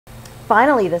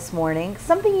Finally this morning,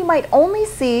 something you might only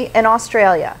see in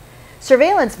Australia.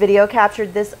 Surveillance video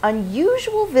captured this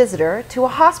unusual visitor to a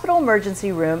hospital emergency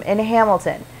room in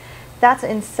Hamilton. That's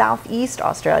in southeast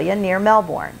Australia near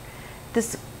Melbourne.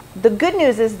 The good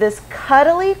news is this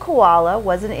cuddly koala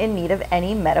wasn't in need of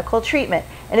any medical treatment,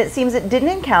 and it seems it didn't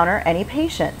encounter any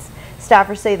patients.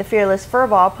 Staffers say the fearless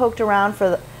furball poked around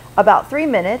for about 3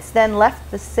 minutes, then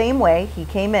left the same way he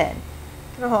came in.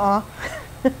 Aw,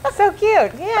 so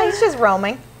cute. Yeah, he's just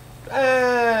roaming.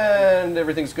 And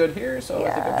everything's good here, so I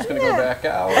think I'm just going to go back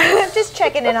out. Just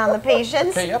checking in on the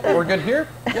patients. Okay, yep, we're good here.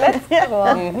 That's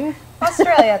cool.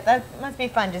 Australia, that must be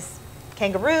fun. Just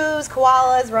kangaroos,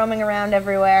 koalas roaming around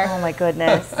everywhere. Oh my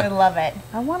goodness. I love it.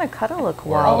 I want to cuddle a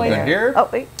koala. We're all good here. Oh,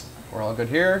 wait. We're all good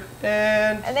here.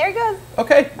 And there he goes.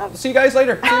 Okay, see you guys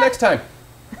later. See you next time.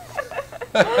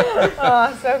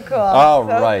 Oh, so cool. All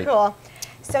so right. Cool.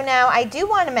 So now I do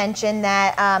want to mention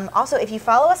that also if you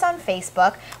follow us on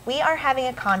Facebook, we are having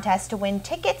a contest to win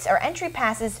tickets or entry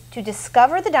passes to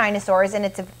Discover the Dinosaurs, and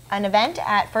it's an event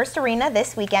at First Arena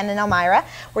this weekend in Elmira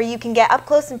where you can get up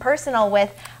close and personal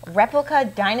with replica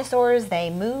dinosaurs. They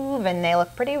move and they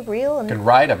look pretty real. And you can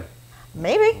ride them.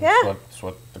 Maybe, yeah. That's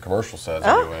what the commercial says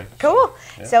anyway. Cool.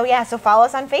 So, yeah. So follow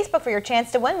us on Facebook for your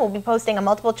chance to win. We'll be posting a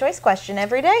multiple choice question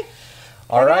every day.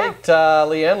 All right,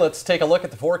 Leanne, let's take a look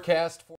at the forecast.